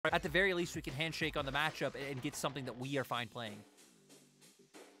At the very least, we can handshake on the matchup and get something that we are fine playing.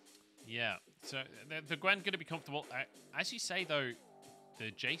 Yeah, so the Gwen going to be comfortable. As you say, though,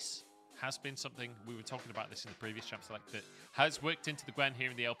 the Jace has been something, we were talking about this in the previous Champ Select, that has worked into the Gwen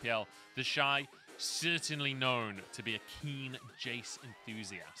here in the LPL. TheShy, certainly known to be a keen Jace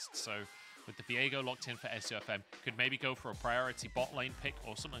enthusiast. So with the Viego locked in for SofM, could maybe go for a priority bot lane pick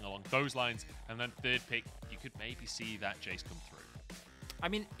or something along those lines. And then third pick, you could maybe see that Jace come through. I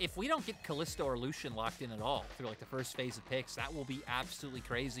mean, if we don't get Kalista or Lucian locked in at all through like the first phase of picks, that will be absolutely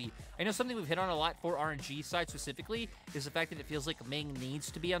crazy. I know something we've hit on a lot for RNG side specifically is the fact that it feels like Ming needs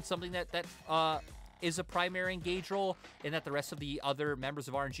to be on something that is a primary engage role, and that the rest of the other members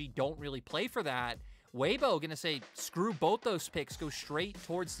of RNG don't really play for that. Weibo gonna say, screw both those picks, go straight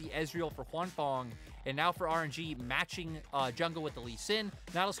towards the Ezreal for Huanfeng, and now for RNG, matching jungle with the Lee Sin.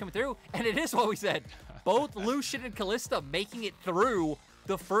 Nautilus coming through, and it is what we said. Both Lucian and Kalista making it through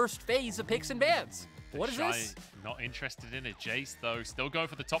the first phase of picks and bans. What is this? Not interested in a Jace, though. Still going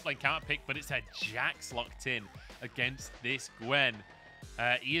for the top lane counter pick, but it's a Jax locked in against this Gwen.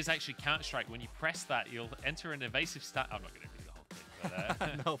 He is actually Counter-Strike. When you press that, you'll enter an evasive stat. I'm not going to do the whole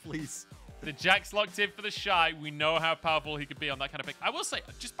thing, but... No, please. The Jax locked in for TheShy. We know how powerful he could be on that kind of pick. I will say,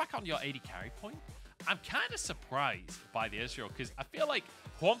 just back on your AD carry point, I'm kind of surprised by the Ezreal, because I feel like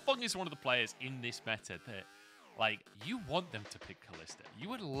Huanfeng is one of the players in this meta that, like, you want them to pick Kalista. You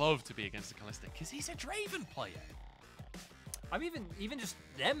would love to be against the Kalista, because he's a Draven player. I'm even just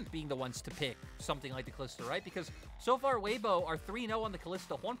them being the ones to pick something like the Kalista, right? Because so far, Weibo are 3-0 on the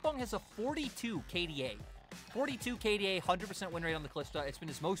Kalista. Huanfeng has a 42 KDA. 42 KDA, 100% win rate on the Kalista. It's been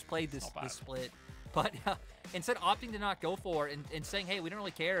his most played this split. But instead opting to not go for it and saying, hey, we don't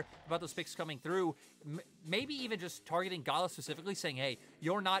really care about those picks coming through, maybe even just targeting Gala specifically, saying, hey,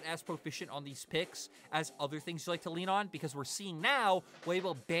 you're not as proficient on these picks as other things you like to lean on, because we're seeing now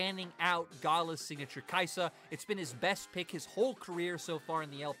Weibo banning out Gala's signature Kai'Sa. It's been his best pick his whole career so far in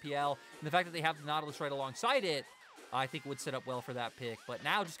the LPL, and the fact that they have the Nautilus right alongside it, I think would set up well for that pick. But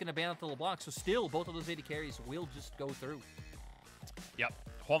now just going to ban out the LeBlanc, so still both of those AD carries will just go through. Yep.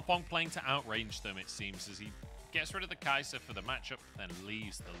 Huanfeng playing to outrange them, it seems, as he gets rid of the Kai'Sa for the matchup, then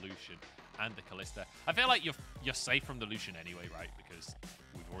leaves the Lucian and the Kalista. I feel like you're safe from the Lucian anyway, right? Because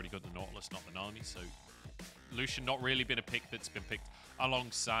we've already got the Nautilus, not the Nami, so Lucian not really been a pick that's been picked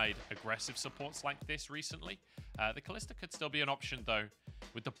alongside aggressive supports like this recently. The Kalista could still be an option, though,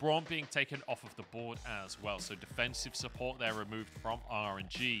 with the Braum being taken off of the board as well. So defensive support there removed from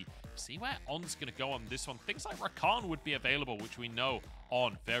RNG. See where On's going to go on this one. Things like Rakan would be available, which we know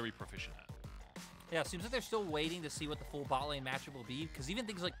On very proficient at. Yeah, it seems like they're still waiting to see what the full bot lane matchup will be, because even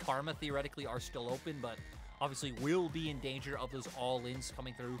things like Karma theoretically are still open, but obviously will be in danger of those all-ins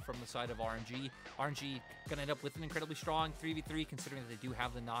coming through from the side of RNG. RNG going to end up with an incredibly strong 3v3, considering that they do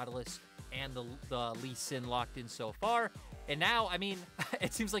have the Nautilus and the Lee Sin locked in so far. And now, I mean,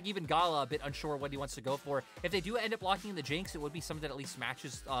 it seems like even Gala a bit unsure what he wants to go for. If they do end up locking in the Jinx, it would be something that at least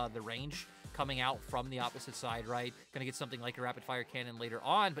matches the range coming out from the opposite side, right? Gonna get something like a rapid fire cannon later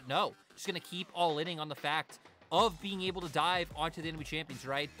on, but no, just gonna keep all-inning on the fact of being able to dive onto the enemy champions,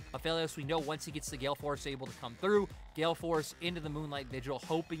 right? Aphelios, we know once he gets the Gale Force able to come through, Gale Force into the Moonlight Vigil,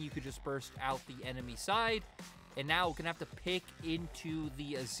 hoping you could just burst out the enemy side. And now we're gonna have to pick into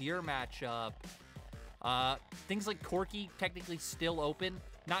the Azir matchup. Things like Corki technically still open.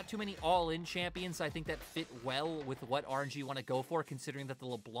 Not too many all-in champions, I think, that fit well with what RNG want to go for, considering that the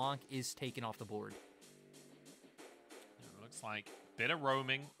LeBlanc is taken off the board. It looks like a bit of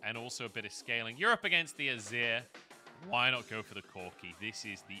roaming and also a bit of scaling. You're up against the Azir. Why not go for the Corki? This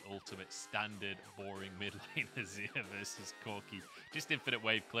is the ultimate standard, boring mid lane Azir versus Corki. Just infinite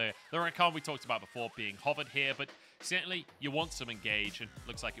wave clear. The Rakan we talked about before being hovered here, but certainly you want some engage, and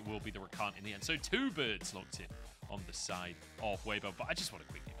looks like it will be the Rakan in the end. So two birds locked in on the side of Weibo. But I just want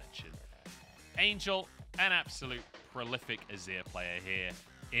to quickly mention Angel, an absolute prolific Azir player here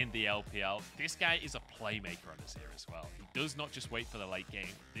in the LPL. This guy is a playmaker on Azir as well. He does not just wait for the late game.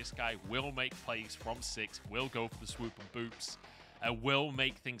 This guy will make plays from 6, will go for the swoop and boops, will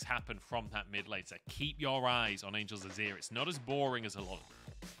make things happen from that mid lane. So keep your eyes on Angel's Azir. It's not as boring as a lot of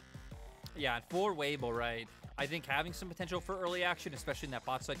them. Yeah, and for Weibo, right, I think having some potential for early action, especially in that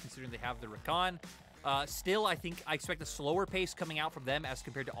bot side, considering they have the Rakan. Still, I think I expect a slower pace coming out from them as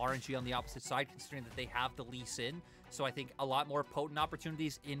compared to RNG on the opposite side, considering that they have the Lee Sin. So I think a lot more potent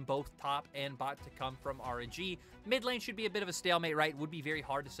opportunities in both top and bot to come from RNG. Mid lane should be a bit of a stalemate, right? Would be very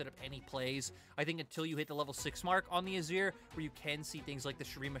hard to set up any plays. I think until you hit the level 6 mark on the Azir, where you can see things like the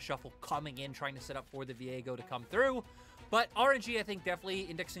Shurima Shuffle coming in, trying to set up for the Viego to come through. But RNG, I think, definitely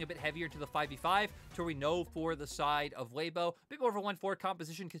indexing a bit heavier to the 5v5, to where we know for the side of Weibo, a bit more of a 1-4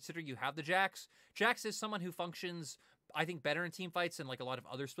 composition considering you have the Jax. Jax is someone who functions, I think, better in team fights than like a lot of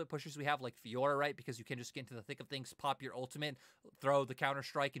other split pushers we have, like Fiora, right? Because you can just get into the thick of things, pop your ultimate, throw the counter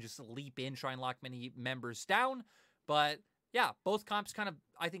strike, and just leap in, try and lock many members down. But yeah, both comps kind of,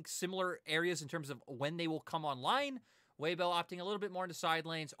 I think, similar areas in terms of when they will come online. Weibo opting a little bit more into side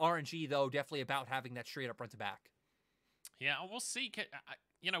lanes. RNG, though, definitely about having that straight up front to back. Yeah, we'll see.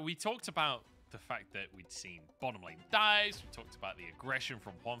 You know, we talked about the fact that we'd seen bottom lane dives. We talked about the aggression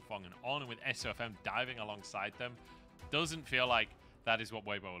from Huanfeng and on, and with SofM diving alongside them. Doesn't feel like that is what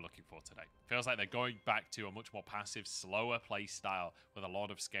Weibo are looking for today. Feels like they're going back to a much more passive, slower play style with a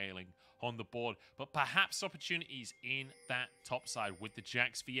lot of scaling on the board. But perhaps opportunities in that top side with the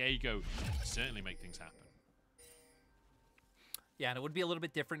Jax Viego certainly make things happen. Yeah, and it would be a little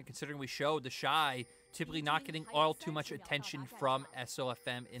bit different considering we showed TheShy typically not getting all too much attention from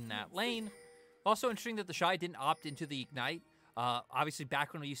SofM in that lane. Also interesting that TheShy didn't opt into the Ignite. Obviously,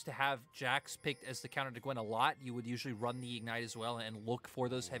 back when we used to have Jax picked as the counter to Gwen a lot, you would usually run the Ignite as well and look for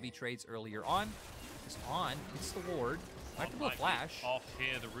those heavy trades earlier on. It's on. It's the ward. Might do a flash. Off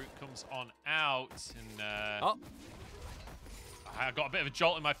here, the root comes on out. And, oh. I got a bit of a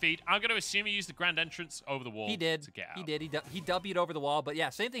jolt in my feet. I'm going to assume he used the grand entrance over the wall to get out. He did. He W'd over the wall. But yeah,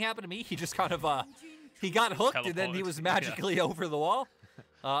 same thing happened to me. He just kind of, he got hooked and then he was magically over the wall.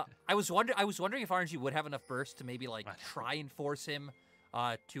 I was wondering if RNG would have enough burst to maybe like try and force him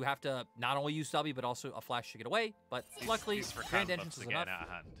to have to not only use W but also a flash to get away. But luckily, grand entrance was enough. Out of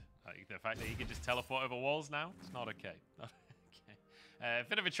hand. Like, the fact that he can just teleport over walls now, it's not okay. A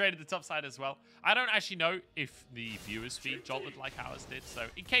bit of a trade at the top side as well. I don't actually know if the viewers' feed jolted like ours did. So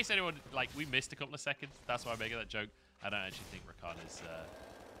in case anyone, like, we missed a couple of seconds, that's why I'm making that joke. I don't actually think Rakan is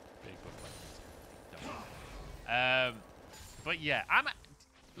big book. But yeah,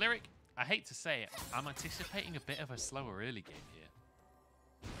 Lyric, I hate to say it, I'm anticipating a bit of a slower early game here.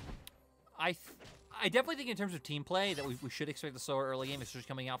 I definitely think in terms of team play that we should expect the slower early game, especially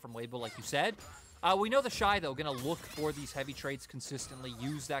coming out from Weibo, like you said. We know TheShy, though, going to look for these heavy trades consistently,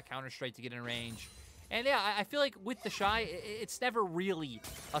 use that counter-strike to get in range. And yeah, I feel like with TheShy, it's never really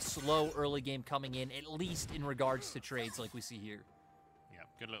a slow early game coming in, at least in regards to trades like we see here. Yeah,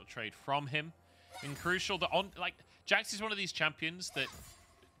 good little trade from him. And crucial that Jax is one of these champions that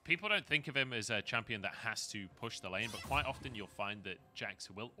people don't think of him as a champion that has to push the lane, but quite often you'll find that Jax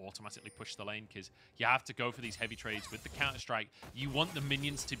will automatically push the lane because you have to go for these heavy trades with the counter-strike. You want the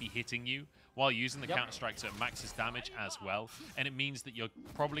minions to be hitting you while using the counter-strike so it maxes damage as well, and it means that you're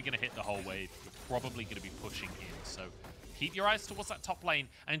probably going to hit the whole wave. You're probably going to be pushing in, so keep your eyes towards that top lane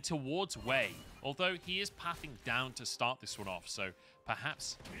and towards Wei, although he is pathing down to start this one off, so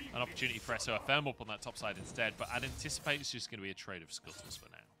perhaps an opportunity for SofM up on that top side instead, but I'd anticipate it's just going to be a trade of scuttles for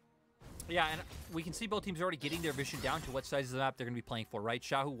now. Yeah, and we can see both teams already getting their vision down to what sides of the map they're going to be playing for, right?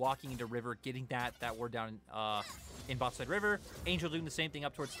 Xiaohu walking into river, getting that ward down in bot side river. Angel doing the same thing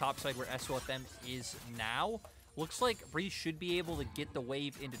up towards top side where SofM is now. Looks like Breeze should be able to get the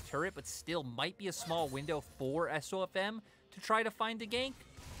wave into turret, but still might be a small window for SofM to try to find a gank.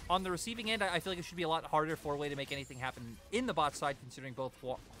 On the receiving end, I feel like it should be a lot harder for Wei to make anything happen in the bot side, considering both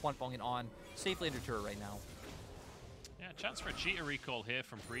Huanfeng and On safely under turret right now. Yeah, chance for a cheater recall here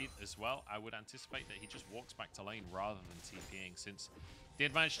from Breathe as well. I would anticipate that he just walks back to lane rather than TPing, since he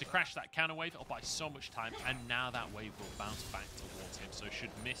did manage to crash that counter wave. It'll buy so much time, and now that wave will bounce back towards him, so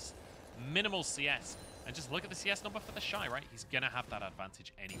should miss minimal CS. And just look at the CS number for TheShy, right? He's going to have that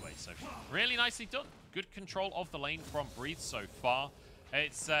advantage anyway, so really nicely done. Good control of the lane from Breathe so far.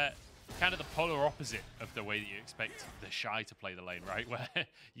 It's kind of the polar opposite of the way that you expect TheShy to play the lane, right? Where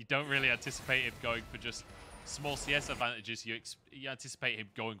you don't really anticipate him going for just small CS advantages, you anticipate him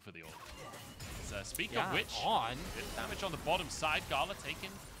going for the ult. Speaking of which, good damage on the bottom side. Gala taking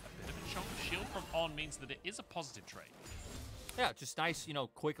a bit of a chunk of shield from On means that it is a positive trade. Yeah, just nice, you know,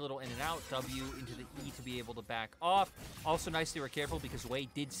 quick little in and out. W into the E to be able to back off. Also nice they were careful because Wei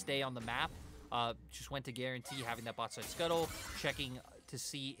did stay on the map. Just went to guarantee having that bot side scuttle, checking to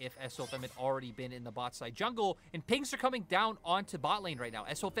see if SofM had already been in the bot side jungle. And pings are coming down onto bot lane right now.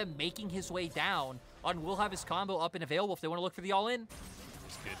 SofM making his way down. On will have his combo up and available if they want to look for the all-in.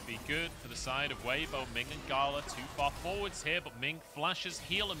 This could be good for the side of Weibo. Ming and Gala too far forwards here, but Ming flashes,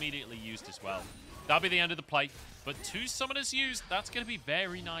 heal immediately used as well. That'll be the end of the play. But 2 summoners used, that's going to be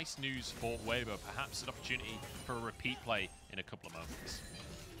very nice news for Weibo. Perhaps an opportunity for a repeat play in a couple of moments.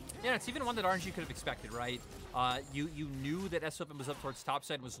 Yeah, it's even one that RNG could have expected, right? You knew that SofM was up towards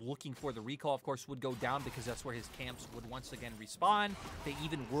topside and was looking for the recall, of course, would go down because that's where his camps would once again respawn. They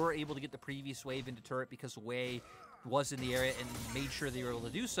even were able to get the previous wave into turret because Wei was in the area and made sure they were able to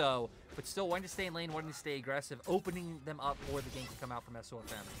do so, but still wanting to stay in lane, wanting to stay aggressive, opening them up for the game to come out from SofM.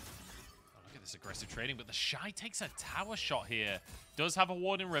 Oh, look at this aggressive trading, but TheShy takes a tower shot here. Does have a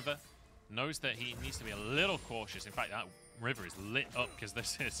ward in River. Knows that he needs to be a little cautious. In fact, that River is lit up because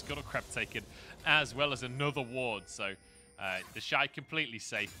there's a Scuttle Crab taken as well as another ward. So TheShy completely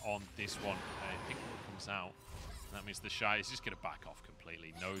safe on this one. I think what comes out, that means TheShy is just going to back off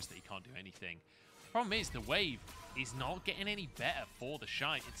completely. Knows that he can't do anything. Problem is, the wave is not getting any better for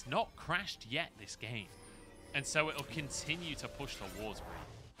TheShy. It's not crashed yet this game. And so it'll continue to push towards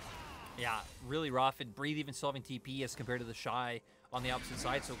Breathe. Yeah, really rough. And Breathe even still having TP as compared to TheShy on the opposite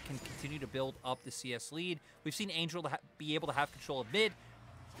side, so can continue to build up the CS lead. We've seen Angel be able to have control of mid.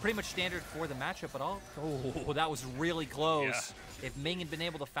 Pretty much standard for the matchup, but oh, that was really close. Yeah. If Ming had been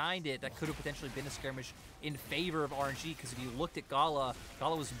able to find it, that could have potentially been a skirmish in favor of RNG, because if you looked at Gala,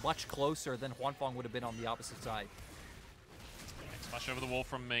 Gala was much closer than Huanfeng would have been on the opposite side. Next flash over the wall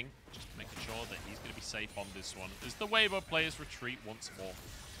from Ming, just making sure that he's going to be safe on this one, as the Weibo players retreat once more.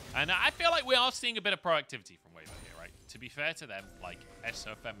 And I feel like we are seeing a bit of proactivity from Weibo here, right? To be fair to them, like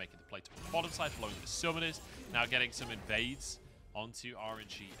SofM making the play to the bottom side, blowing the summoners, now getting some invades onto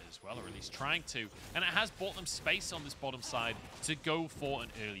RNG as well, or at least trying to. And it has bought them space on this bottom side to go for an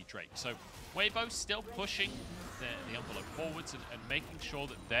early Drake. So Weibo still pushing the envelope forwards and making sure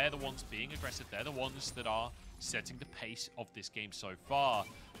that they're the ones being aggressive. They're the ones that are setting the pace of this game so far.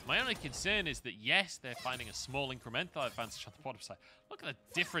 My only concern is that, yes, they're finding a small incremental advantage on the bottom side. Look at the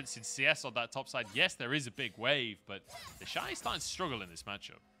difference in CS on that top side. Yes, there is a big wave, but TheShy is starting to struggle in this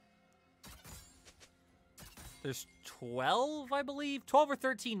matchup. There's 12, I believe, 12 or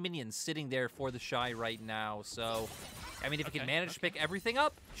 13 minions sitting there for TheShy right now. So, I mean, if he can manage to pick everything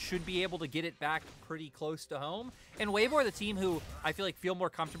up, should be able to get it back pretty close to home. And Weibo are the team who I feel like feel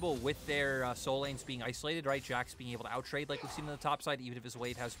more comfortable with their soul lanes being isolated, right? Jax being able to outtrade like we've seen on the top side, even if his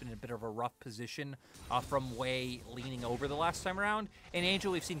wave has been in a bit of a rough position from Wei leaning over the last time around. And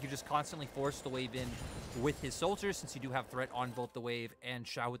Angel, we've seen, can just constantly force the wave in with his soldiers, since you do have threat on both the wave and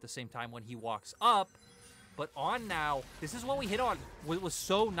Xiaohu at the same time when he walks up. But On now, this is what we hit on. What was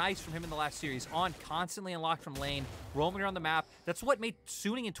so nice from him in the last series. On constantly unlocked from lane, roaming around the map. That's what made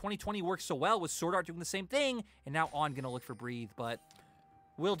Suning in 2020 work so well, was Sword Art doing the same thing, and now On gonna look for Breathe, but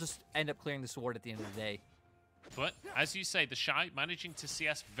we'll just end up clearing the sword at the end of the day. But, as you say, TheShy managing to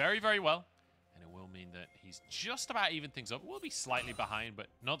CS very, very well, and it will mean that he's just about even things up. We'll be slightly behind, but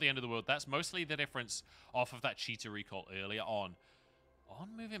not the end of the world. That's mostly the difference off of that cheater recall earlier on. On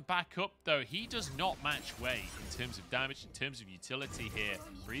moving back up, though, he does not match Wei in terms of damage, in terms of utility here.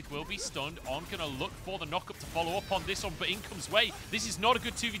 Breathe will be stunned. On gonna look for the knockup to follow up on this one, but in comes Wei. This is not a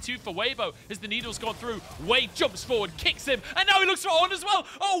good 2v2 for Weibo as the needle's gone through. Wei jumps forward, kicks him, and now he looks for On as well.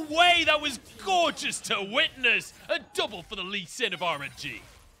 Oh, Wei, that was gorgeous to witness. A double for the Lee Sin of RNG.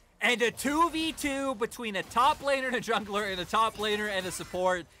 And a 2v2 between a top laner and a jungler and a top laner and a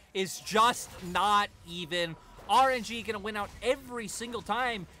support is just not even. RNG gonna win out every single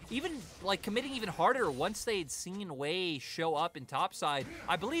time, even like committing even harder once they had seen Wei show up in topside.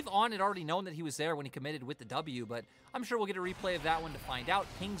 I believe On had already known that he was there when he committed with the W, but I'm sure we'll get a replay of that one to find out.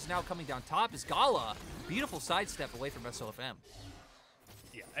 Ping's now coming down top as Gala. Beautiful sidestep away from SofM.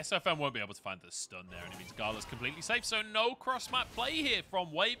 Yeah, SofM won't be able to find the stun there, and it means Gala's completely safe, so no cross-map play here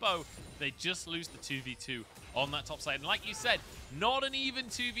from Weibo. They just lose the 2v2 on that top side, and like you said, not an even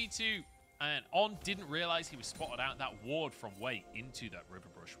 2v2. And On didn't realize he was spotted out. That ward from Wei into that river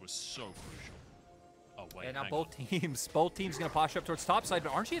brush was so crucial. Oh, wait, and now both teams going to posh up towards topside,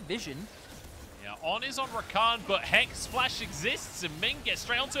 but aren't you a vision? Yeah, On is on Rakan, but Hex Flash exists, and Ming gets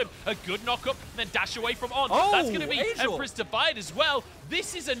straight onto him. A good knockup, then dash away from On. Oh, that's going to be Angel. Empress Divide as well.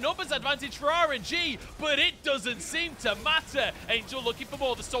 This is a numbers advantage for RNG, but it doesn't seem to matter. Angel looking for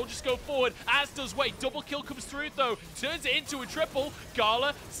more. The soldiers go forward, as does Wei. Double kill comes through, though. Turns it into a triple.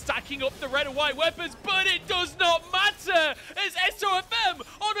 Gala stacking up the red and white weapons, but it does not matter as SofM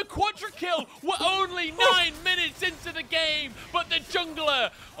on a quadra kill. We're only 9 minutes into the game, but the jungler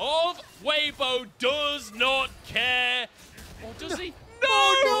of Weibo does not care. Or does he? No!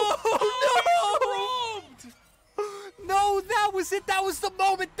 Oh, no! No, that was it. That was the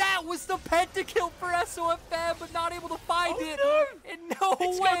moment. That was the pentakill for SofM, but not able to find it. No. And no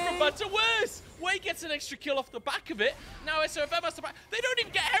It's way. going from bad to worse. Wei gets an extra kill off the back of it. Now SofM has to back. They don't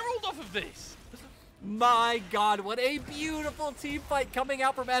even get Herald off of this. My God, what a beautiful team fight coming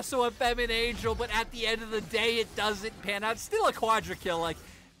out from SofM and Angel, but at the end of the day, it doesn't pan out. Still a quadra kill. Like,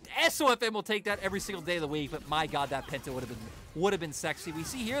 SofM will take that every single day of the week, but my God, that penta would have been sexy. We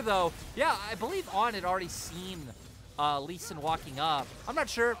see here, though, yeah, I believe On had already seen Lee Sin walking up. I'm not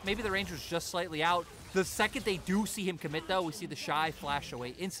sure. Maybe the range was just slightly out. The second they do see him commit, though, we see TheShy flash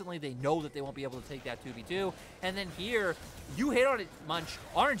away instantly. They know that they won't be able to take that 2v2. And then here, you hit on it, Munch.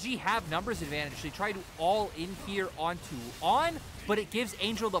 RNG have numbers advantage. They try to all in here onto on, but it gives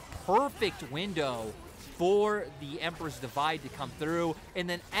Angel the perfect window for the Emperor's Divide to come through. And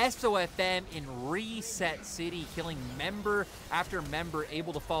then SofM in Reset City, killing member after member,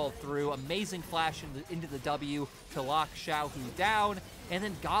 able to follow through. Amazing flash into the W to lock Xiaohu down. And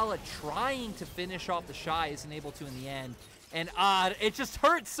then Gala trying to finish off TheShy, isn't able to in the end. And it just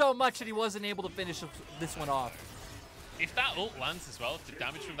hurts so much that he wasn't able to finish this one off. If that ult lands as well, if the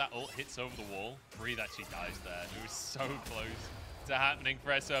damage from that ult hits over the wall, Breathe actually dies there. It was so close to happening for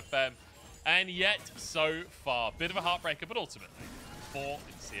SofM. And yet, so far, bit of a heartbreaker, but ultimately, 4-0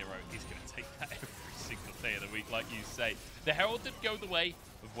 is going to take that every single day of the week, like you say. The Herald did go the way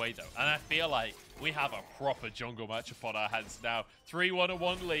of Weibo, and I feel like we have a proper jungle matchup on our hands now.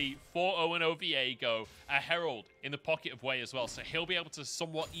 3-1-1 lead, 4-0-0 Viego, a Herald in the pocket of Wei as well, so he'll be able to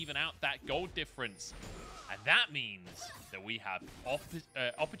somewhat even out that gold difference. And that means that we have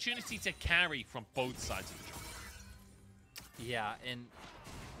opportunity to carry from both sides of the jungle. Yeah, and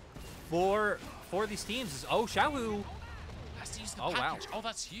for these teams is Xiaohu has to use the package. Wow. Oh,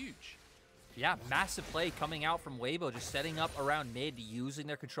 that's huge. Yeah, massive play coming out from Weibo, just setting up around mid, using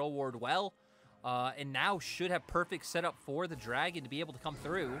their control ward well, and now should have perfect setup for the Dragon to be able to come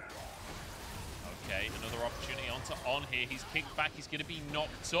through. Okay, another opportunity onto On here. He's kicked back. He's going to be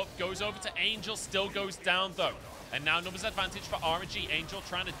knocked up. Goes over to Angel. Still goes down, though. And now numbers advantage for RNG. Angel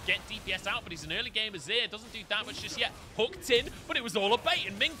trying to get DPS out, but he's an early game Azir. Doesn't do that much just yet. Hooked in, but it was all a bait,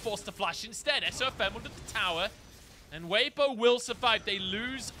 and Ming forced to flash instead. SofM under the tower, and Weibo will survive. They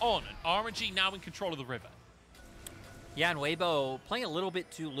lose On, and RNG now in control of the river. Yeah, and Weibo playing a little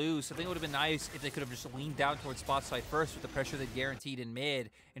bit too loose. I think it would have been nice if they could have just leaned down towards spot side first with the pressure they guaranteed in mid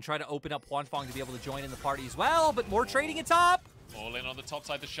and try to open up Huanfeng to be able to join in the party as well, but more trading at top. All in on the top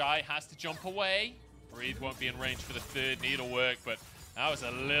side. TheShy has to jump away. Breathe won't be in range for the third needle work, but that was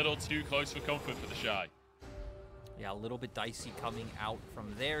a little too close for comfort for TheShy. Yeah, a little bit dicey coming out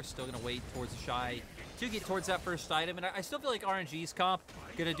from there. Still going to wait towards TheShy to get towards that first item. And I still feel like RNG's comp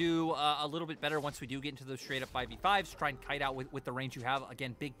going to do a little bit better once we do get into those straight-up 5v5s. Try and kite out with the range you have.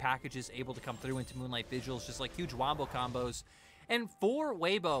 Again, big packages able to come through into Moonlight Vigils, just like huge wombo combos. And for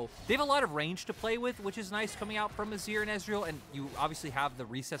Weibo, they have a lot of range to play with, which is nice coming out from Azir and Ezreal. And you obviously have the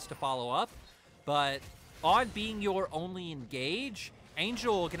resets to follow up. But on being your only engage,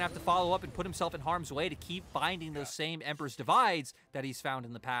 Angel gonna have to follow up and put himself in harm's way to keep finding those same Emperor's Divides that he's found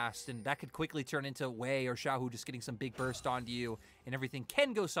in the past, and that could quickly turn into Wei or Xiaohu just getting some big burst onto you, and everything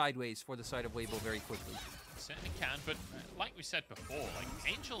can go sideways for the side of Weibo very quickly. Certainly can, but like we said before,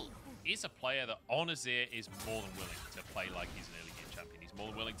 like Angel is a player that on Azir is more than willing to play like he's an early game champion. He's more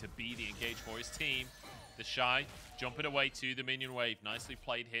than willing to be the engage for his team. TheShy jumping away to the minion wave. Nicely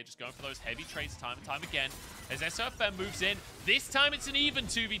played here, just going for those heavy trades time and time again. As SofM moves in, this time it's an even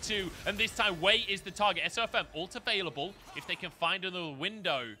 2v2, and this time Wei is the target. SofM ult available. If they can find another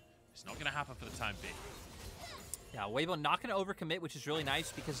window, it's not going to happen for the time being. Yeah, Weibo not going to overcommit, which is really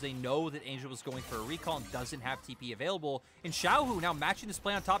nice because they know that Angel was going for a recall and doesn't have TP available. And Xiaohu now matching this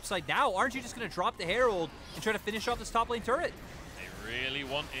play on top side. Now, RNG just going to drop the Herald and try to finish off this top lane turret. They really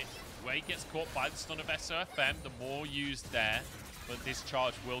want it. Wei gets caught by the stun of SofM, the more used there, but this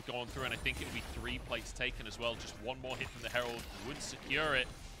charge will go on through, and I think it'll be 3 plates taken as well. Just one more hit from the Herald would secure it,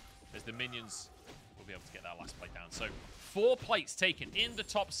 as the minions will be able to get that last plate down. So 4 plates taken in the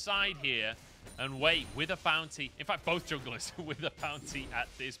top side here, and Wei with a bounty. In fact, both junglers with a bounty at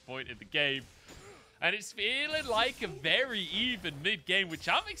this point in the game. And it's feeling like a very even mid-game, which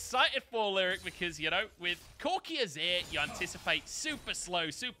I'm excited for, Lyric, because, you know, with Corki Azir, you anticipate super slow,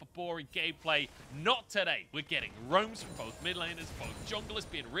 super boring gameplay. Not today. We're getting roams from both mid laners, both junglers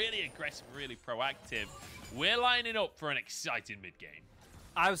being really aggressive, really proactive. We're lining up for an exciting mid-game.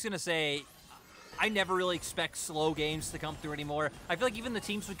 I was going to say, I never really expect slow games to come through anymore. I feel like even the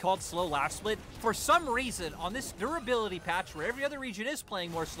teams we called slow last split, for some reason, on this durability patch where every other region is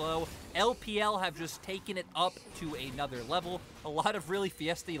playing more slow, LPL have just taken it up to another level. A lot of really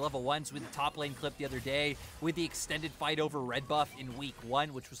fiesta level 1s with the top lane clip the other day, with the extended fight over red buff in week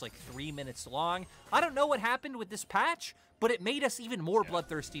 1, which was like 3 minutes long. I don't know what happened with this patch, but it made us even more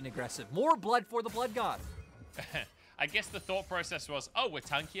bloodthirsty and aggressive. More blood for the blood god. I guess the thought process was, oh, we're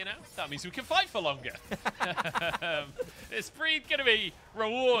tankier now? That means we can fight for longer. Is Breathe going to be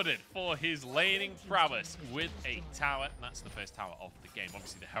rewarded for his laning prowess with a tower? And that's the first tower of the game.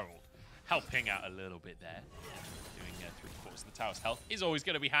 Obviously, the Herald helping out a little bit there. Doing 3/4 of the tower's health is always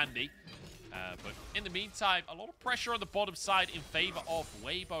going to be handy. But in the meantime, a lot of pressure on the bottom side in favor of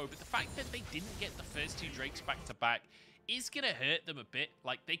Weibo. But the fact that they didn't get the first 2 Drakes back to back is going to hurt them a bit.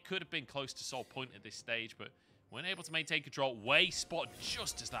 Like, they could have been close to Soul Point at this stage, but weren't able to maintain control. Wei spot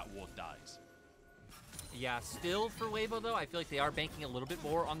just as that ward dies. Yeah, still for Weibo, though, I feel like they are banking a little bit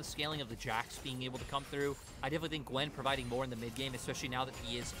more on the scaling of the Jax being able to come through. I definitely think Gwen providing more in the mid game, especially now that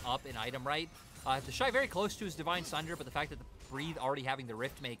he is up in item right. TheShy very close to his Divine Sunder, but the fact that the Breathe already having the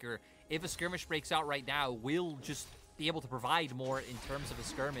Rift Maker, if a skirmish breaks out right now, will just be able to provide more in terms of a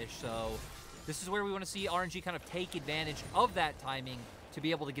skirmish. So this is where we want to see RNG kind of take advantage of that timing to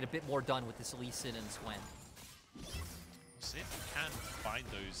be able to get a bit more done with this Lee Sin and Gwen. We'll see if we can find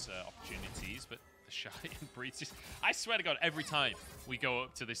those opportunities, but TheShy and Breathe just... I swear to God, every time we go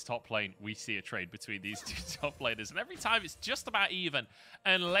up to this top lane, we see a trade between these 2 top laners, and every time it's just about even,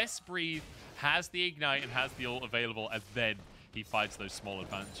 unless Breathe has the Ignite and has the ult available, and then he finds those small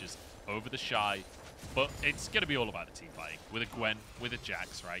advantages over TheShy. But it's going to be all about the team fighting. With a Gwen, with a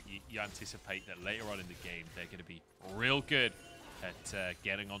Jax, right? You anticipate that later on in the game, they're going to be real good at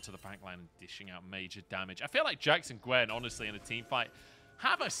getting onto the backline and dishing out major damage. I feel like Jax and Gwen, honestly, in a team fight,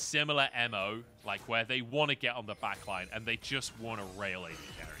 have a similar MO, like where they want to get on the backline and they just want to rail AD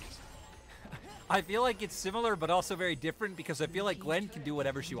carries. I feel like it's similar, but also very different, because I feel like Gwen can do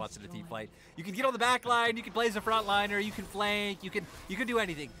whatever she wants in a team fight. You can get on the back line, you can play as a front liner, you can flank, you can do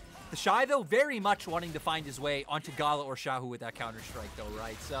anything. TheShy, though, very much wanting to find his way onto Gala or Xiaohu with that Counter-Strike, though,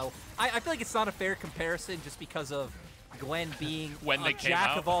 right? So I feel like it's not a fair comparison just because of Gwen being a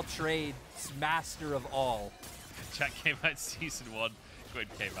jack of all trades, master of all. Jack came out season 1, Gwen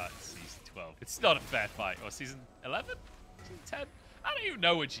came out season 12. It's not a fair fight. Or season 11? Season 10? I don't even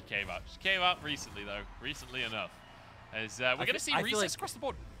know when she came out. She came out recently, though. Recently enough. As we're going to see resets across the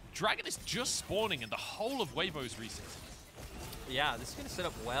board. Dragon is just spawning in the whole of Weibo's resets. Yeah, this is going to set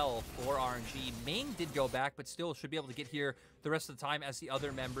up well for RNG. Ming did go back, but still should be able to get here the rest of the time as the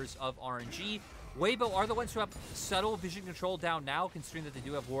other members of RNG. Weibo are the ones who have subtle vision control down now, considering that they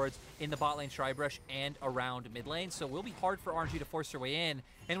do have wards in the bot lane Tribrush and around mid lane. So it will be hard for RNG to force their way in.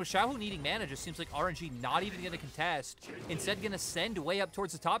 And with Xiaohu needing mana, it just seems like RNG not even going to contest. Instead, going to send way up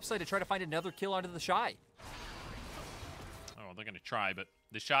towards the top side to try to find another kill onto TheShy. Oh, they're going to try, but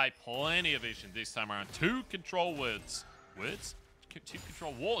TheShy plenty of vision this time around. 2 control words. Words? 2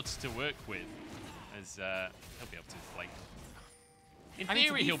 control wards to work with. As he'll be able to play. In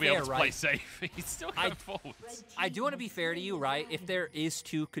theory, he'll be able to play safe. He's still going forwards. I do want to be fair to you, right? If there is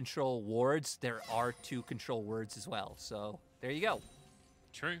 2 control wards, there are 2 control words as well. So there you go.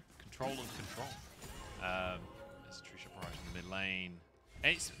 True. Control and control. There's Trisha Barrage in the mid lane.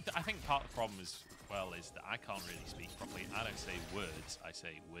 I think part of the problem as well is that I can't really speak properly. I don't say words. I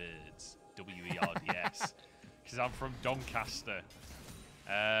say words. W-E-R-D-S. Because I'm from Doncaster.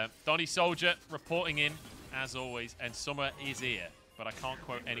 Donny Soldier reporting in, as always, and Summer is here. But I can't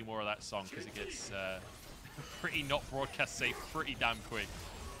quote any more of that song because it gets pretty not broadcast safe pretty damn quick.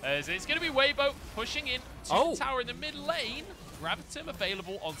 As it's going to be Weibo pushing in to the tower in the mid lane. Gravitum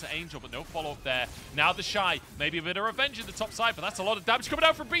available onto Angel, but no follow-up there. Now TheShy, maybe a bit of revenge in the top side, but that's a lot of damage coming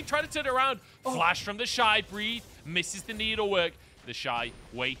out from Breathe, trying to turn it around. Flash from TheShy, Breathe misses the needlework. TheShy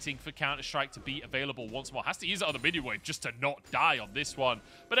waiting for Counter-Strike to be available once more. Has to use it on the minion wave just to not die on this one.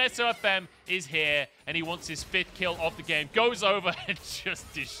 But SofM is here, and he wants his 5th kill of the game. Goes over and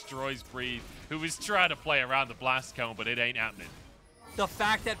just destroys Breathe, who was trying to play around the blast cone, but it ain't happening. The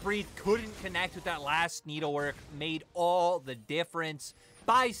fact that Breathe couldn't connect with that last needlework made all the difference.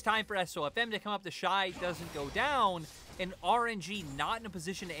 Buys time for SofM to come up. TheShy doesn't go down. And RNG not in a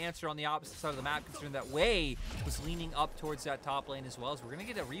position to answer on the opposite side of the map, considering that Wei was leaning up towards that top lane as well. So we're going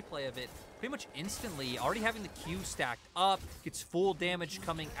to get a replay of it pretty much instantly. Already having the Q stacked up, gets full damage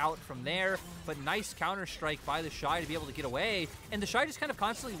coming out from there. But nice Counter-Strike by TheShy to be able to get away. And TheShy just kind of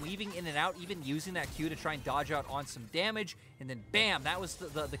constantly weaving in and out, even using that Q to try and dodge out on some damage. And then bam, that was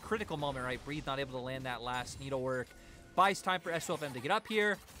the critical moment, right? Breathe not able to land that last needlework. Buys time for SofM to get up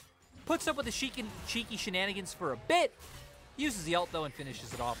here. Puts up with the cheeky shenanigans for a bit. Uses the ult, though, and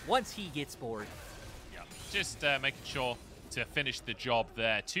finishes it off once he gets bored. Yeah, just making sure to finish the job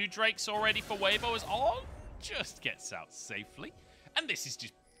there. 2 Drakes already for Weibo as all just gets out safely. And this is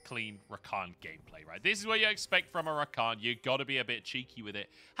just clean Rakan gameplay, right? This is what you expect from a Rakan. You got to be a bit cheeky with it.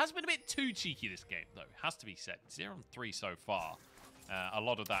 Has been a bit too cheeky this game, though. Has to be said. 0-3 so far. A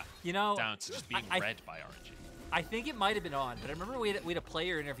lot of that down to just being read by RNG. I think it might have been on, but I remember we had a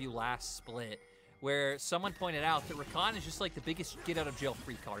player interview last split where someone pointed out that Rakan is just like the biggest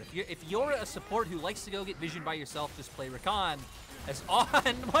get-out-of-jail-free card. If you're a support who likes to go get vision by yourself, just play Rakan. As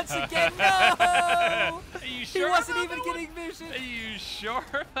on once again, no! Are you sure? He wasn't even getting vision. Are you sure?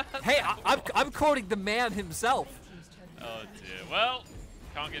 Hey, I'm quoting the man himself. Oh dear. Well,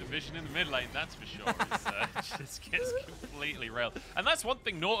 can't get vision in the mid lane, that's for sure. It just gets completely railed. And that's one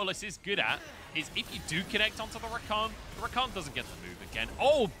thing Nautilus is good at, is if you do connect onto the Rakan doesn't get the move again.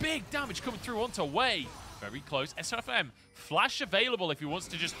 Oh, big damage coming through onto Wei. Very close. SofM, flash available if he wants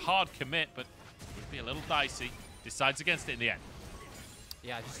to just hard commit, but it would be a little dicey. Decides against it in the end.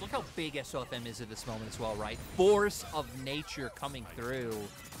 Yeah, just look how big SofM is at this moment as well, right? Force of nature coming through.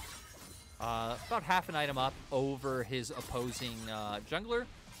 About half an item up over his opposing jungler.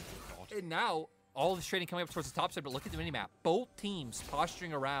 And now, all this trading coming up towards the top side, but look at the minimap. Both teams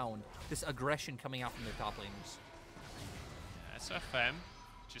posturing around this aggression coming out from their top laners. SofM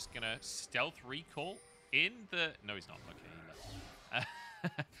just going to stealth recall in the... No, he's not. Okay, he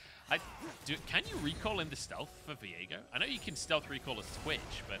left. Can you recall in the stealth for Viego? I know you can stealth recall as Twitch,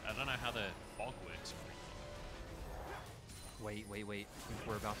 but I don't know how the fog works. Wait. I think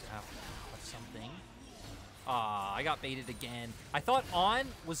we're about to have something. I got baited again. I thought On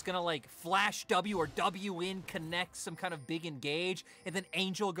was gonna like flash W or W in, connect some kind of big engage, and then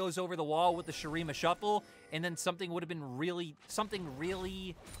Angel goes over the wall with the Shurima shuffle, and then something would have been really,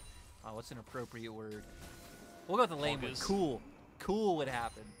 what's an appropriate word? We'll go with the lame word. Cool would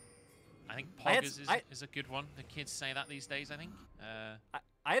happen. I think Poggers is a good one. The kids say that these days, I think.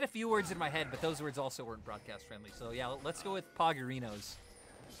 I had a few words in my head, but those words also weren't broadcast friendly. So yeah, let's go with Poggerinos.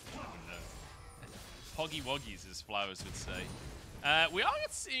 No. Poggy Woggies, as Flowers would say. We are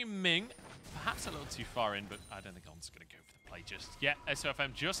seeing Ming, perhaps a little too far in, but I don't think On's going to go for the play just yet.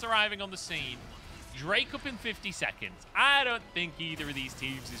 SofM just arriving on the scene. Drake up in 50 seconds. I don't think either of these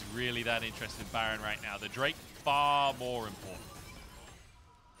teams is really that interested in Baron right now. The Drake far more important.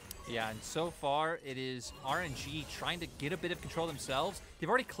 Yeah, and so far it is RNG trying to get a bit of control themselves. They've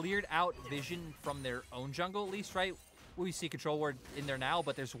already cleared out vision from their own jungle, at least, right? We see control ward in there now,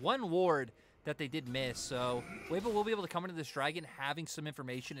 but there's one ward that they did miss. So Weibo will be able to come into this dragon having some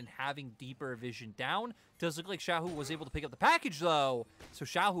information and having deeper vision down. Does look like Xiaohu was able to pick up the package, though. So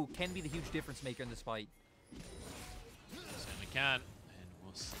Xiaohu can be the huge difference maker in this fight. Certainly can. And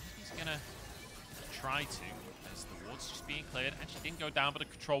we'll see if he's going to try to. The ward's just being cleared. Actually didn't go down, but a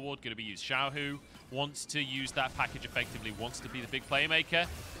control ward going to be used. Xiaohu wants to use that package effectively, wants to be the big playmaker.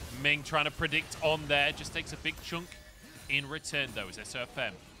 Ming trying to predict on there, just takes a big chunk in return, though, as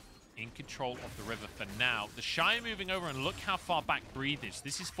SofM in control of the river for now. TheShy moving over, and look how far back Breathe is.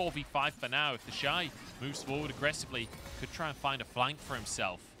 This is 4v5 for now. If TheShy moves forward aggressively, could try and find a flank for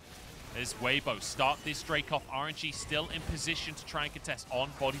himself. As Weibo start this Drake off. RNG still in position to try and contest on.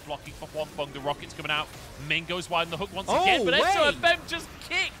 Body blocking for Huanfeng. The rocket's coming out. Ming goes wide in the hook once again, but SofM just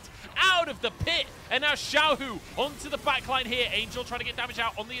kicked out of the pit. And now Xiaohu onto the backline here. Angel trying to get damage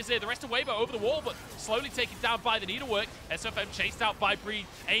out on the Azir. The rest of Weibo over the wall, but slowly taken down by the needlework. SofM chased out by Breathe.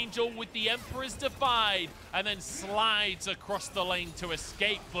 Angel with the Emperor's Divide, and then slides across the lane to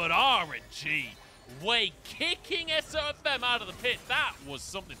escape. But RNG, Wei kicking SofM out of the pit. That was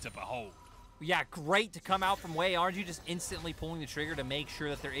something to behold. Yeah, great to come out from Wei. RNG just instantly pulling the trigger to make sure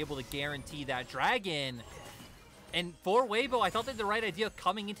that they're able to guarantee that dragon. And for Weibo, I thought they had the right idea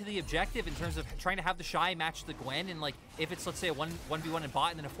coming into the objective in terms of trying to have TheShy match the Gwen. And like, if it's, let's say, a 1v1 in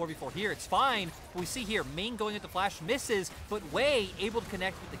bot and then a 4v4 here, it's fine. But we see here, Ming going at the flash misses, but Wei able to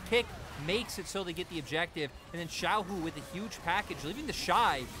connect with the kick, makes it so they get the objective. And then Xiaohu with a huge package, leaving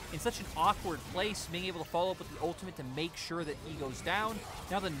TheShy in such an awkward place, being able to follow up with the ultimate to make sure that he goes down.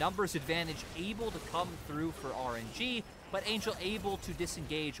 Now the numbers advantage able to come through for RNG, but Angel able to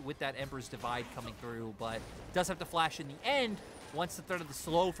disengage with that Emperor's Divide coming through, but does have to flash in the end once the threat of the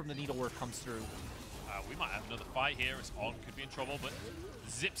slow from the needlework comes through. We might have another fight here as On could be in trouble, but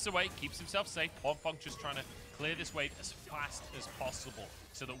zips away, keeps himself safe. Huanfeng just trying to clear this wave as fast as possible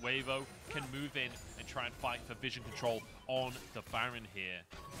so that Weibo can move in and try and fight for vision control on the Baron here.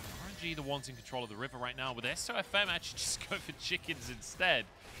 RNG the ones in control of the river right now, with SofM actually just go for chickens instead.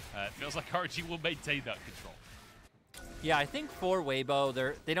 It feels like RNG will maintain that control. Yeah, I think for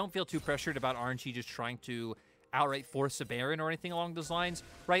Weibo, they don't feel too pressured about RNG just trying to outright force a Baron or anything along those lines.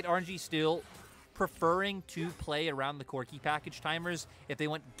 Right, RNG still preferring to play around the Corki package timers if they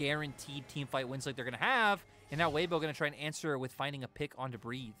want guaranteed teamfight wins like they're going to have. And now Weibo going to try and answer with finding a pick onto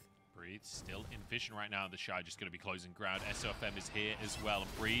Breathe. Breathe still in vision right now. TheShy just going to be closing ground. SofM is here as well.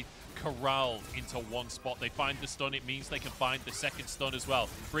 And Breathe corralled into one spot. They find the stun. It means they can find the second stun as well.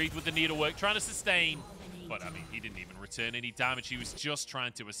 Breathe with the needlework, trying to sustain. But, I mean, he didn't even return any damage. He was just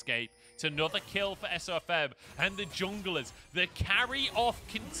trying to escape. It's another kill for SofM. And the junglers, the carry-off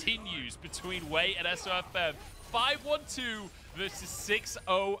continues between Wei and SofM. 5-1-2 versus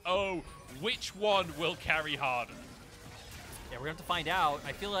 6-0-0. Which one will carry harder? Yeah, we're gonna have to find out.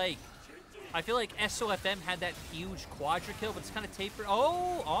 I feel like SofM had that huge quadra kill, but it's kind of tapered.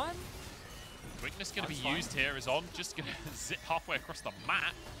 Oh, on. Quickness going to be used here as On just going to zip halfway across the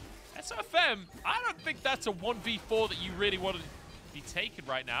map. SofM, I don't think that's a 1v4 that you really want to be taken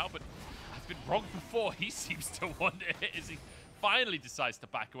right now, but I've been wrong before. He seems to want it as he finally decides to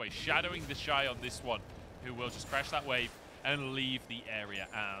back away, shadowing TheShy on this one, who will just crash that wave and leave the area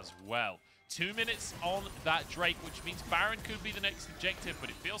as well. 2 minutes on that Drake, which means Baron could be the next objective,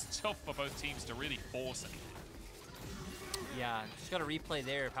 but it feels tough for both teams to really force anything. Yeah, just got a replay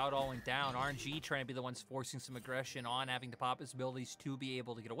there of how it all went down. RNG trying to be the ones forcing some aggression on, having to pop his abilities to be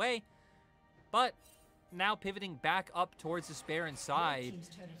able to get away. But now pivoting back up towards this Baron side.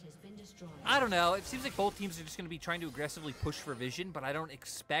 I don't know. It seems like both teams are just going to be trying to aggressively push for vision, but I don't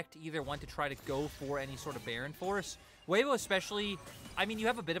expect either one to try to go for any sort of Baron force. Weibo especially, I mean, you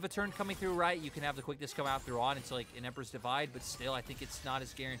have a bit of a turn coming through, right? You can have the quickness come out through on into like an Emperor's Divide, but still, I think it's not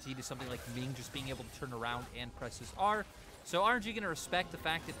as guaranteed as something like Ming just being able to turn around and press his R. So RNG going to respect the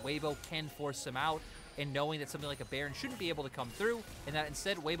fact that Weibo can force him out, and knowing that something like a Baron shouldn't be able to come through, and that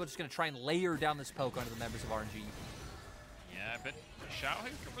instead Weibo just going to try and layer down this poke onto the members of RNG. Yeah, but Xiaohu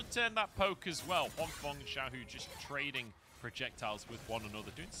can return that poke as well. Huanfeng and Xiaohu just trading projectiles with one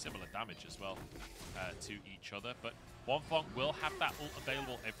another, doing similar damage as well to each other. But Huanfeng will have that ult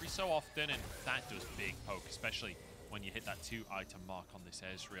available every so often, and that does big poke, especially when you hit that 2-item mark on this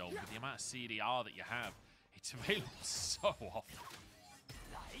Ezreal. With the amount of CDR that you have, it's available so often.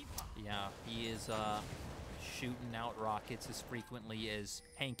 Yeah, he is shooting out rockets as frequently as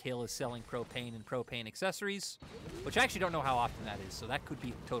Hank Hill is selling propane and propane accessories, which I actually don't know how often that is, so that could be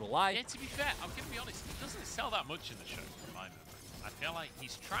a total lie. Yeah, to be fair, I'm going to be honest, he doesn't sell that much in the show, from my memory. I feel like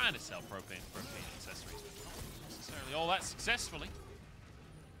he's trying to sell propane accessories, but not necessarily all that successfully.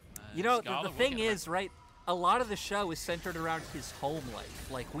 You know, the thing is, right, a lot of the show is centered around his home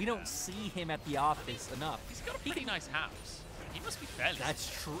life. Like, we don't see him at the office enough. He's got a pretty nice house. He must be fairly. That's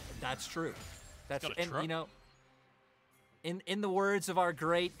true. That's true. That's got a and truck. you know, in the words of our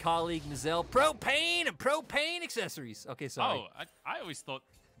great colleague Mazel, propane and propane accessories. Okay, sorry. Oh, I always thought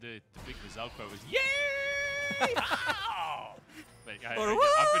the big Mazel quote was yay! Ow! But I've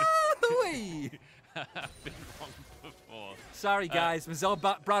been wrong before. Sorry, guys. Mazel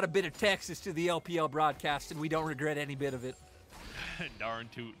brought a bit of Texas to the LPL broadcast, and we don't regret any bit of it. Darn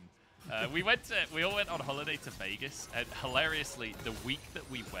tootin'. We all went on holiday to Vegas, and hilariously, the week that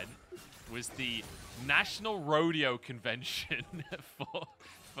we went was the National Rodeo Convention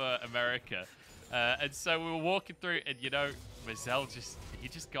for America. And so we were walking through, and you know, Mazel he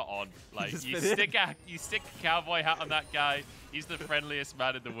just got on. Like, you stick a cowboy hat on that guy. He's the friendliest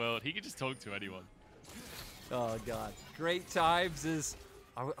man in the world. He can just talk to anyone. Oh God, great times.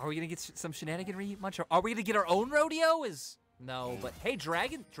 Are we gonna get some shenaniganry much? Or are we gonna get our own rodeo? No, but hey,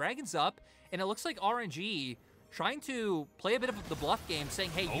 Dragon's up, and it looks like RNG trying to play a bit of the bluff game, saying,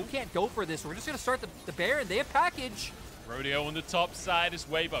 hey, you can't go for this. We're just gonna start the Baron. They have package. Rodeo on the top side is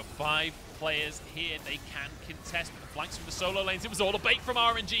Weibo. 5 players here. They can contest with the flanks from the solo lanes. It was all a bait from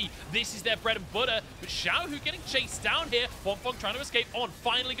RNG. This is their bread and butter. But Xiaohu getting chased down here. Huanfeng trying to escape. On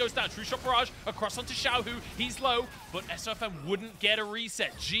finally goes down. True shot barrage across onto Xiaohu. He's low, but SofM wouldn't get a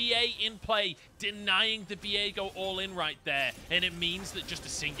reset. GA in play, denying the Viego all in right there. And it means that just a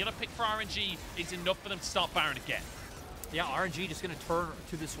singular pick for RNG is enough for them to start Baron again. Yeah, RNG just going to turn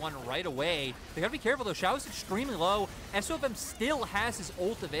to this one right away. They got to be careful, though. Xiaohu's extremely low. SofM still has his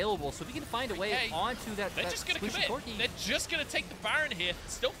ult available, so if he can find a way onto that They're just going to commit. Corki. They're just going to take the Baron here.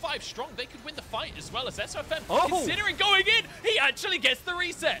 Still 5 strong. They could win the fight as well as SofM. Oh! Considering going in, he actually gets the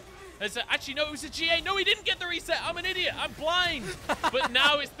reset. Actually, no, it was a GA. No, he didn't get the reset. I'm an idiot. I'm blind. But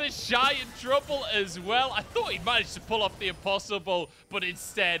now it's TheShy in trouble as well. I thought he'd managed to pull off the impossible, but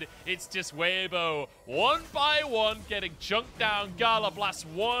instead, it's just Weibo, one by one, getting chunked down. Gala blasts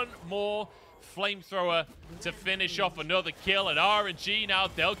one more flamethrower to finish off another kill. And RNG now,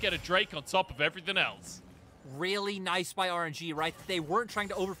 they'll get a Drake on top of everything else. Really nice by RNG, right? They weren't trying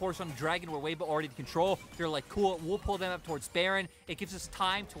to overforce on the Dragon where Weibo already in control. They're like, cool, we'll pull them up towards Baron. It gives us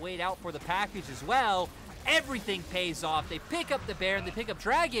time to wait out for the package as well. Everything pays off. They pick up the Baron, they pick up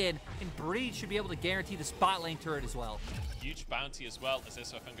Dragon, and Breed should be able to guarantee the spot lane turret as well. Huge bounty as well as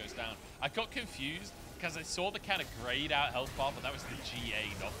SofM goes down. I got confused because I saw the kind of grayed out health bar, but that was the GA,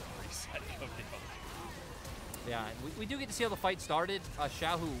 not the reset of the health. Yeah, we do get to see how the fight started.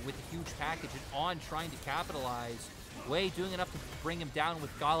 Xiaohu with a huge package and On trying to capitalize. Wei doing enough to bring him down with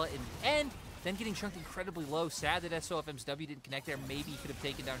Gala in the end. then getting chunked incredibly low. Sad that SofM's W didn't connect there. Maybe he could have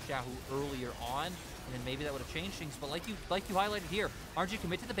taken down Xiaohu earlier on, and then maybe that would have changed things. But like you highlighted here, RNG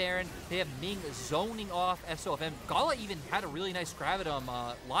commit to the Baron. They have Ming zoning off SofM. Gala even had a really nice Gravitum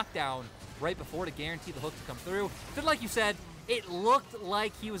lockdown right before to guarantee the hook to come through. Then like you said, it looked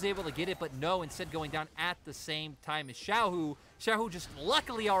like he was able to get it, but no, instead going down at the same time as Xiaohu. Xiaohu just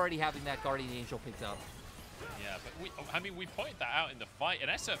luckily already having that Guardian Angel picked up. Yeah, but we pointed that out in the fight.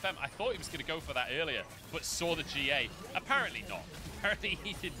 And SofM, I thought he was going to go for that earlier, but saw the GA. Apparently not. Apparently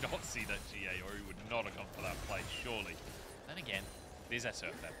he did not see that GA, or he would not have gone for that play, surely. Then again, it is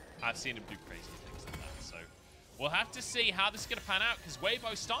SofM. I've seen him do crazy things like that, so we'll have to see how this is going to pan out, because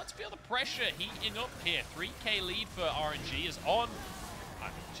Weibo starting to feel the pressure heating up here. 3K lead for RNG is on. And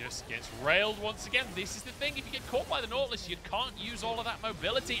it just gets railed once again. This is the thing. If you get caught by the Nautilus, you can't use all of that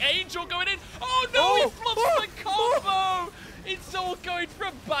mobility. Angel going in. Oh, no, he flops the combo. It's all going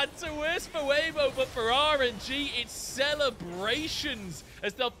from bad to worse for Weibo, but for RNG, it's celebrations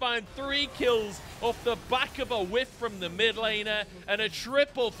as they'll find 3 kills off the back of a whiff from the mid laner and a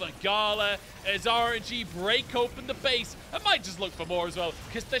triple for Gala as RNG break open the base. I might just look for more as well,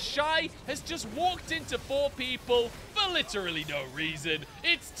 because TheShy has just walked into 4 people for literally no reason.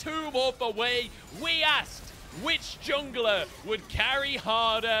 It's 2 more for Wei. We asked which jungler would carry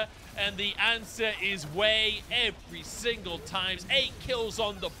harder, and the answer is Wei every single time. 8 kills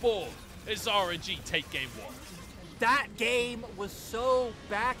on the board as RNG take game 1. That game was so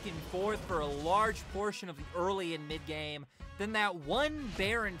back and forth for a large portion of the early and mid game. Then that one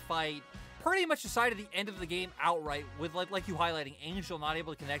Baron fight pretty much decided the end of the game outright, with like you highlighting, Angel not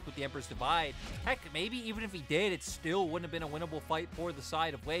able to connect with the Emperor's Divide. Heck, maybe even if he did, it still wouldn't have been a winnable fight for the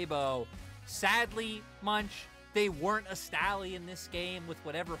side of Weibo. Sadly, Munch, they weren't a stally in this game with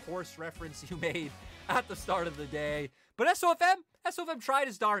whatever horse reference you made at the start of the day. But SofM tried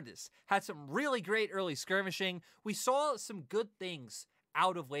his darndest. Had some really great early skirmishing. We saw some good things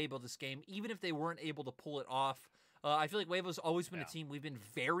out of Weibo this game, even if they weren't able to pull it off. I feel like Weibo's always been a team we've been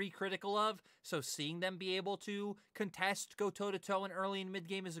very critical of, so seeing them be able to contest, go toe-to-toe in early and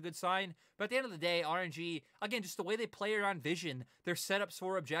mid-game is a good sign. But at the end of the day, RNG, again, just the way they play around vision, their setups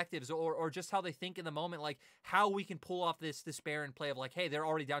for objectives, or just how they think in the moment, like how we can pull off this Baron play of like, hey, they're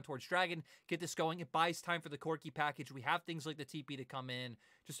already down towards Dragon, get this going. It buys time for the Corki package. We have things like the TP to come in.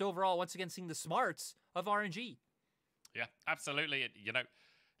 Just overall, once again, seeing the smarts of RNG. Yeah, absolutely. You know,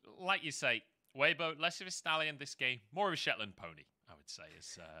 like you say, Weibo, less of a stallion this game, more of a Shetland pony, I would say.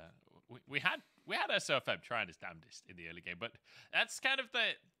 Is we had SofM trying his damnedest in the early game, but that's kind of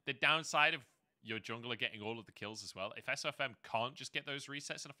the downside of your jungler getting all of the kills as well. If SofM can't just get those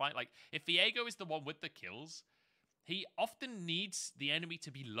resets in a fight, like if Viego is the one with the kills, he often needs the enemy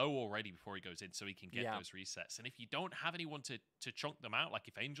to be low already before he goes in so he can get those resets. And if you don't have anyone to chunk them out, like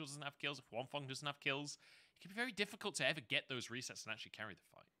if Angel doesn't have kills, if Huanfeng doesn't have kills, it can be very difficult to ever get those resets and actually carry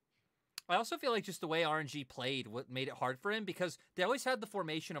the fight. I also feel like just the way RNG played what made it hard for him, because they always had the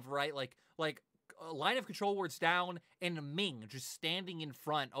formation of, right, like a line of control wards down and Ming just standing in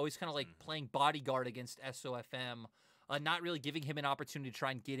front, always kind of like playing bodyguard against SofM, not really giving him an opportunity to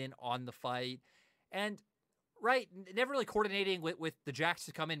try and get in on the fight. And right, never really coordinating with the Jacks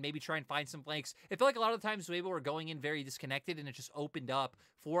to come in, maybe try and find some flanks. I feel like a lot of the times Weibo were going in very disconnected, and it just opened up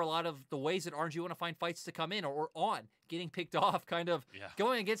for a lot of the ways that RNG want to find fights to come in, or on, getting picked off, kind of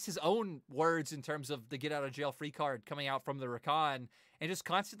going against his own words in terms of the get out of jail free card coming out from the Rakan, and just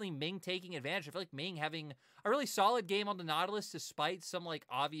constantly Ming taking advantage. I feel like Ming having a really solid game on the Nautilus despite some like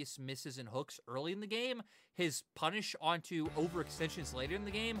obvious misses and hooks early in the game. His punish onto overextensions later in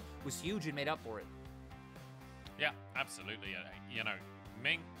the game was huge and made up for it. Yeah, absolutely. You know,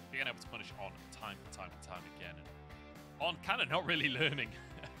 Ming being able to punish on time and time again, and on kind of not really learning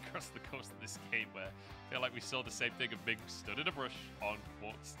across the course of this game, where I feel like we saw the same thing of Ming stood in a brush, on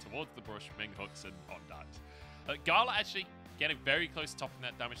towards the brush, Ming hooks and on dives. Gala actually getting very close to topping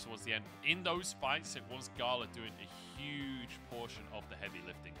that damage towards the end. In those fights, it was Gala doing a huge portion of the heavy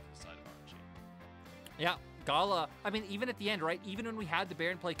lifting for the side of RNG. Yeah, Gala, I mean, even at the end, right? Even when we had the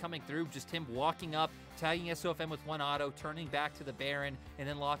Baron play coming through, just him walking up, tagging SofM with one auto, turning back to the Baron, and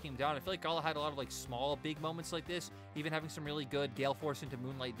then locking him down. I feel like Gala had a lot of like small, big moments like this, even having some really good Gale Force into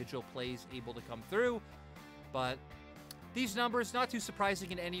Moonlight Vigil plays able to come through. But these numbers, not too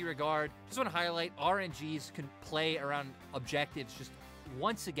surprising in any regard. Just want to highlight RNG's can play around objectives, just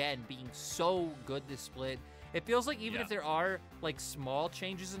once again being so good this split. It feels like even if there are like small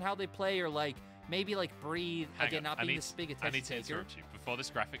changes in how they play, or like maybe like breathe, again, not being this big attention I need to taker. interrupt you before this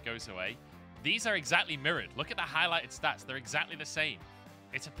graphic goes away. These are exactly mirrored. Look at the highlighted stats. They're exactly the same.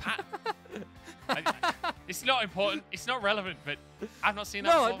 It's a pattern. It's not important. It's not relevant, but I've not seen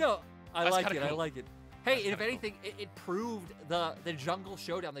that before. No. I That's like kinda it. I cool. like it. Hey, That's and if kinda cool. anything, it proved the jungle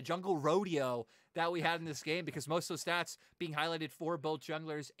showdown, the jungle rodeo that we had in this game, because most of those stats being highlighted for both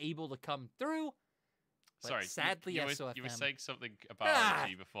junglers able to come through. But Sorry, sadly, you SofM. were saying something about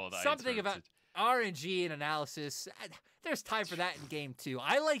RNG before that. Something about RNG and analysis. There's time for that in game 2.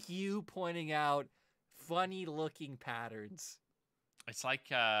 I like you pointing out funny looking patterns. It's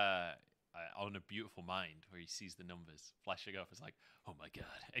like on A Beautiful Mind, where he sees the numbers flashing up. It's like, oh my god!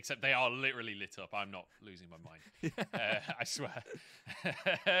 Except they are literally lit up. I'm not losing my mind. I swear.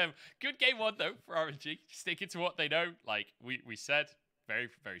 Good game 1 though for RNG. Sticking to what they know. Like we said, very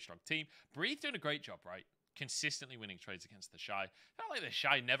very strong team. Breathe doing a great job, right? Consistently winning trades against TheShy. Felt like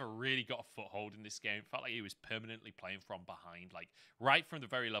TheShy never really got a foothold in this game. Felt like he was permanently playing from behind, like right from the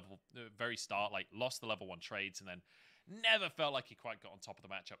very start. Like lost the level 1 trades and then never felt like he quite got on top of the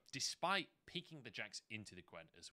matchup, despite peeking the Jax into the Gwen as